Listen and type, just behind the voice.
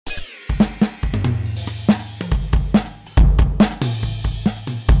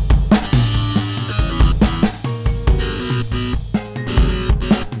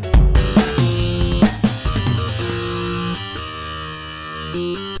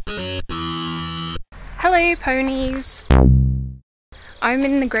Hey ponies! I'm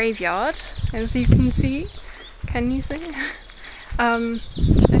in the graveyard, as you can see. Can you see? I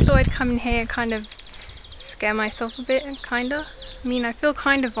thought I'd come in here and kind of scare myself a bit, kinda. I mean, I feel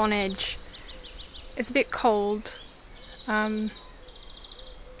kind of on edge. It's a bit cold.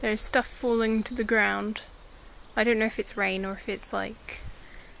 There's stuff falling to the ground. I don't know if it's rain or if it's like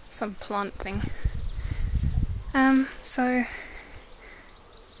some plant thing. So I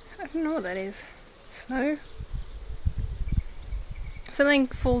don't know what that is. Snow? Something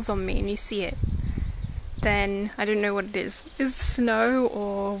falls on me and you see it. Then I don't know what it is. Is it snow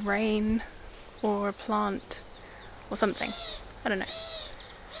or rain or a plant or something? I don't know.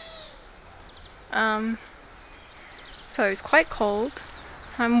 So it's quite cold.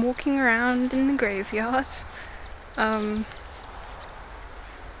 I'm walking around in the graveyard.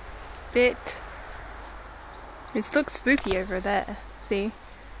 It looks spooky over there. See?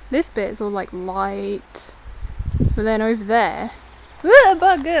 This bit is all like light. But then over there, a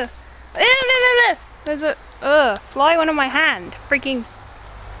bug! There's a fly on my hand. Freaking.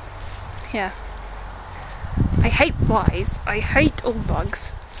 Yeah. I hate flies. I hate all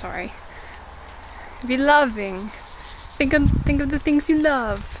bugs. Sorry. Be loving. Think of the things you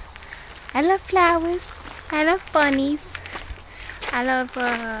love. I love flowers. I love bunnies. I love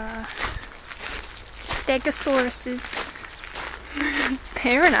stegosauruses.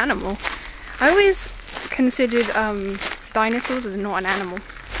 They're an animal. I always considered dinosaurs as not an animal.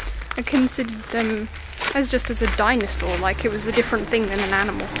 I considered them as just as a dinosaur, like it was a different thing than an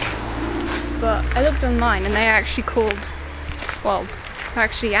animal. But I looked online and they're actually called, well, they're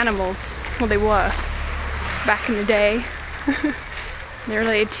actually animals. Well, they were back in the day. They're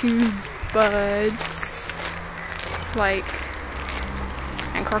related to birds, like,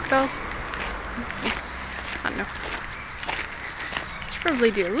 and crocodiles. I don't know. Should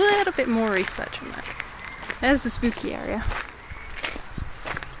probably do a little bit more research on that. There's the spooky area.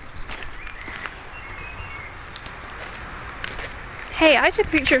 Hey, I took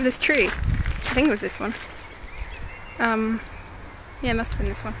a picture of this tree. I think it was this one. Yeah, it must have been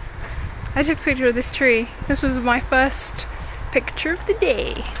this one. I took a picture of this tree. This was my first picture of the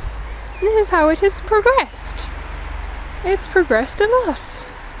day. This is how it has progressed. It's progressed a lot.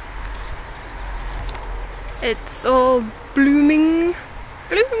 It's all blooming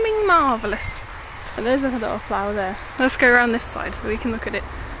marvellous. So there's a little flower there. Let's go around this side so we can look at it.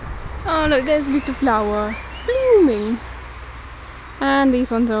 Oh look, there's a little flower blooming. And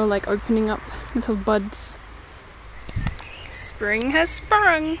these ones are all like opening up, little buds. Spring has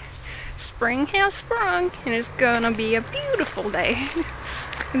sprung. Spring has sprung. And it's gonna be a beautiful day.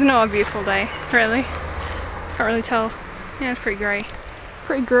 It's not a beautiful day, really. Can't really tell. Yeah, it's pretty grey.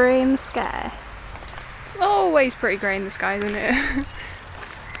 Pretty grey in the sky. It's always pretty grey in the sky, isn't it?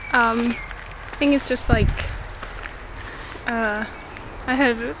 I think it's just like, I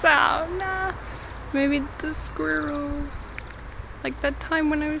heard a sound. Nah, maybe it's a squirrel. Like that time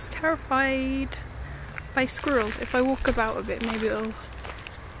when I was terrified by squirrels. If I walk about a bit, maybe there'll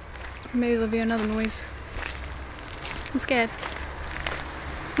be another noise. I'm scared.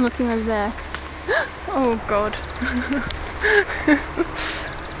 I'm looking over there. Oh god.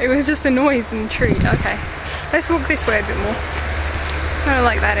 It was just a noise in the tree. Okay, let's walk this way a bit more. I don't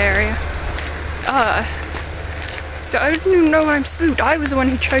like that area. I don't even know I'm spooked. I was the one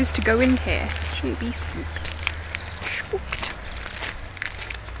who chose to go in here. Shouldn't be spooked. Spooked.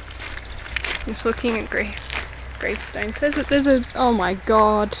 I'm just looking at gravestones. There's a oh my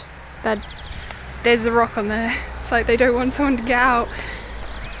god. There's a rock on there. It's like they don't want someone to get out.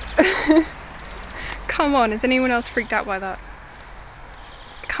 Come on, is anyone else freaked out by that?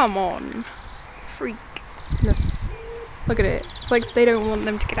 Come on. Freakness. Look at it. It's like they don't want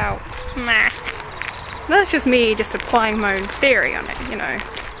them to get out. Nah. That's just me just applying my own theory on it, you know.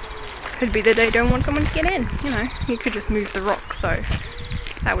 Could be that they don't want someone to get in, you know. You could just move the rock though.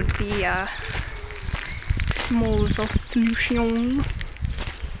 That would be a small little solution.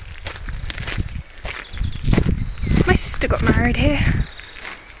 My sister got married here.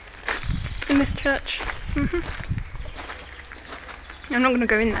 In this church. I'm not going to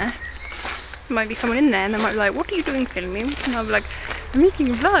go in there. There might be someone in there and they might be like, what are you doing filming? And I'll be like, I'm making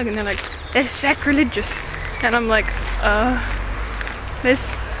a vlog. And they're like, they're sacrilegious. And I'm like,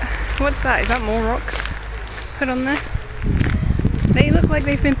 what's that? Is that more rocks put on there? They look like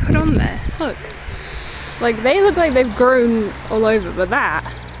they've been put on there. Look. Like, they look like they've grown all over, but that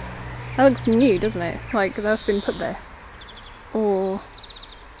looks new, doesn't it? Like, that's been put there. Or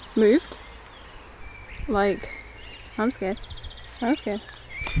moved. Like, I'm scared. I'm scared.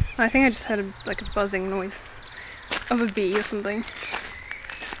 I think I just heard a buzzing noise of a bee or something.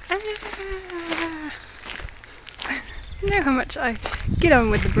 Ah. You know how much I get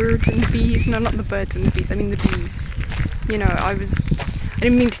on with the birds and the bees. No, not the birds and the bees, I mean the bees. You know, I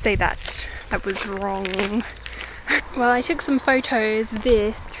didn't mean to say that. That was wrong. Well, I took some photos of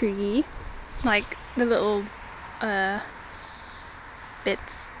this tree. Like the little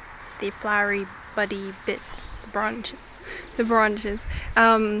bits. The flowery, buddy bits. The branches.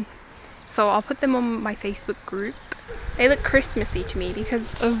 So I'll put them on my Facebook group. They look Christmassy to me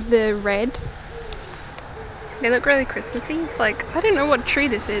because of the red. They look really Christmassy. Like, I don't know what tree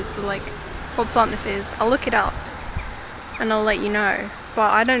this is, like, what plant this is. I'll look it up and I'll let you know.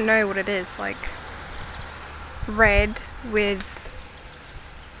 But I don't know what it is. Like, red with,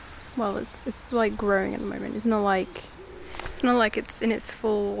 well, it's like growing at the moment. It's not like it's in its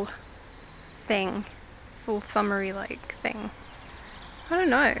full thing, full summery like thing. I don't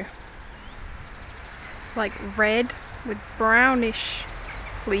know. Like red with brownish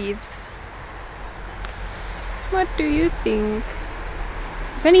leaves. What do you think?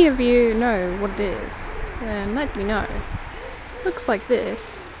 If any of you know what it is, then let me know. Looks like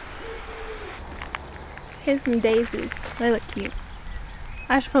this. Here's some daisies. They look cute.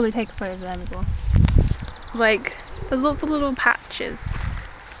 I should probably take a photo of them as well. Like, there's lots of little patches,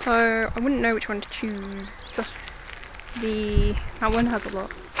 so I wouldn't know which one to choose. That one has a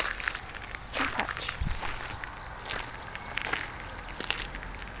lot. That patch.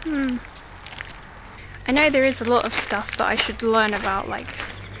 I know there is a lot of stuff that I should learn about, like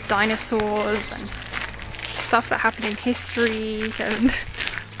dinosaurs and stuff that happened in history, and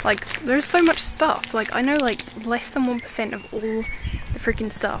like there's so much stuff. Like I know like less than 1% of all the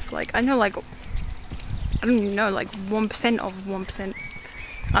freaking stuff. Like I know like, I don't even know, like 1% of 1%.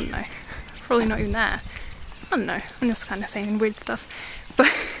 I don't know. Probably not even there. I don't know. I'm just kind of saying weird stuff.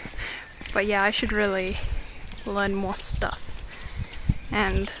 But yeah, I should really learn more stuff.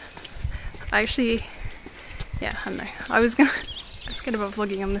 And I actually, yeah, I don't know. I was scared about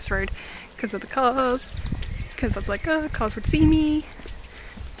vlogging on this road because of the cars. Because I'm like, oh, cars would see me.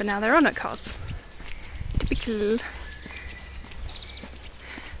 But now there are no cars. Typical.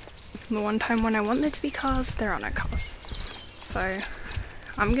 The one time when I want there to be cars, there are no cars. So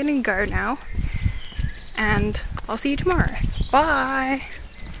I'm gonna go now, and I'll see you tomorrow. Bye!